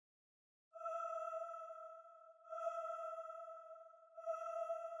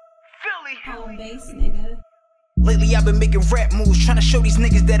Home base, nigga. Lately I've been making rap moves, trying to show these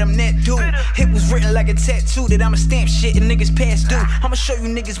niggas that I'm that dude. Hit was written like a tattoo that I'ma stamp shit and niggas past due. I'ma show you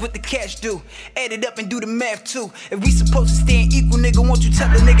niggas what the cash do. Add it up and do the math too. If we supposed to stand equal, nigga, won't you tell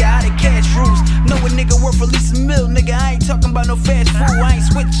the nigga how the cash rules? Know a nigga worth at least $1 mil, nigga, I ain't talking about no fast food. I ain't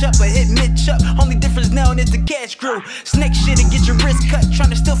switch up or hit Mitch up. Only difference now is the cash grew. Snake shit and get your wrist cut. Trying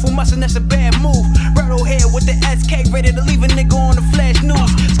to steal from us and that's a bad move. Rattle head with the SK, ready to leave a nigga on the flash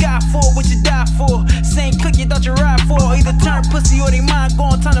news. Skyfall, what you die for? Same click you thought you ride for. Either turn pussy or they mind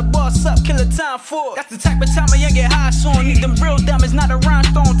gone. Time to boss up, kill a time for. That's the type of time a young get high on. Need them real diamonds, not a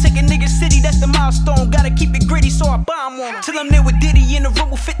rhinestone. Take a nigga city, that's the milestone. Gotta keep it gritty so I bomb on. Till I'm there with Diddy in the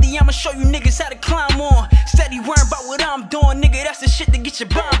room with 50, I'ma show you niggas how to climb on. Steady worrying about what I'm doing, nigga, that's the shit to get your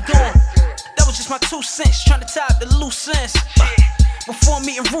bomb on. That was just my 2 cents, trying to tie up the loose ends. Before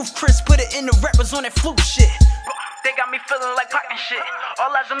meeting Roof Chris, put it in the rappers on that fluke shit. They got me feeling like poppin' shit.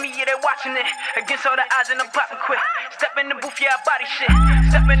 All eyes on me, yeah, they watching it. Against all the odds and I'm poppin' quick. Step in the booth, yeah, I body shit.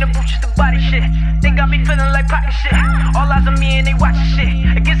 Step in the booth, just the body shit. They got me feeling like poppin' shit. All eyes on me and they watching shit.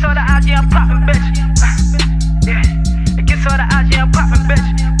 Against all the odds, yeah, I'm poppin', bitch. Yeah. Against all the odds, yeah, I'm poppin', bitch.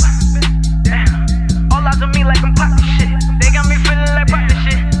 Yeah. All eyes on me like I'm poppin' shit. They got me feeling like poppin'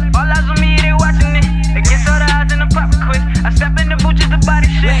 shit. All eyes on me, yeah, they watching it. Against all the odds and I'm poppin' quick. I step in the booth, just the body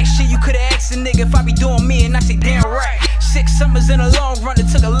shit. Last shit, you could've asked a nigga if I be doing me, and I say damn right. 6 summers in a long run, it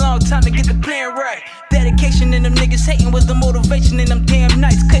took a long time to get the plan right. Dedication and them niggas hating was the motivation in them damn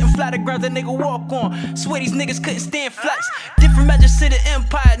nights. Couldn't fly the ground that nigga walk on. Swear these niggas couldn't stand flights. Different measures to the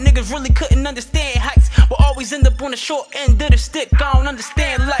empire, niggas really couldn't understand heights. But always end up on the short end of the stick, I don't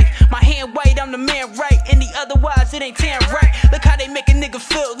understand life. My hand white, I'm the man right, and the otherwise it ain't tan right. Look how they make a nigga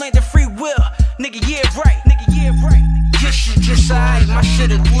feel, landing free will. Nigga, yeah, right, nigga, yeah, right. Just alright, my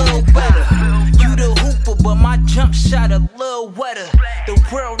shit a little better. You the hooper, but my jump shot a little wetter. The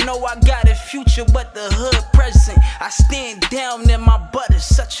world know I got a future, but the hood present. I stand down and my butt is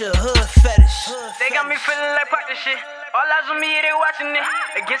such a hood fetish. They got me feeling like poppin' shit. All eyes on me, yeah, they watching it.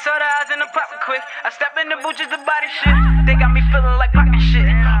 Against all the odds and I'm poppin' quick. I step in the booth, just the body shit. They got me feeling like poppin' shit.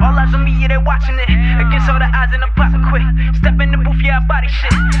 All eyes on me, yeah, they watching it. Against all the odds and I'm poppin' quick. Step in the booth, yeah, I body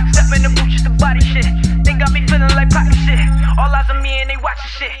shit. Step in the booth, just the body shit. They got me feeling like poppin' shit. All eyes on me and they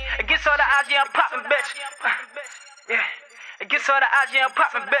watching shit. Against all the odds, yeah, I'm poppin', bitch. Yeah. Against all the odds, yeah, I'm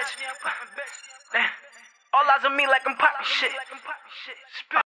poppin', bitch. All eyes on me like I'm poppin' shit.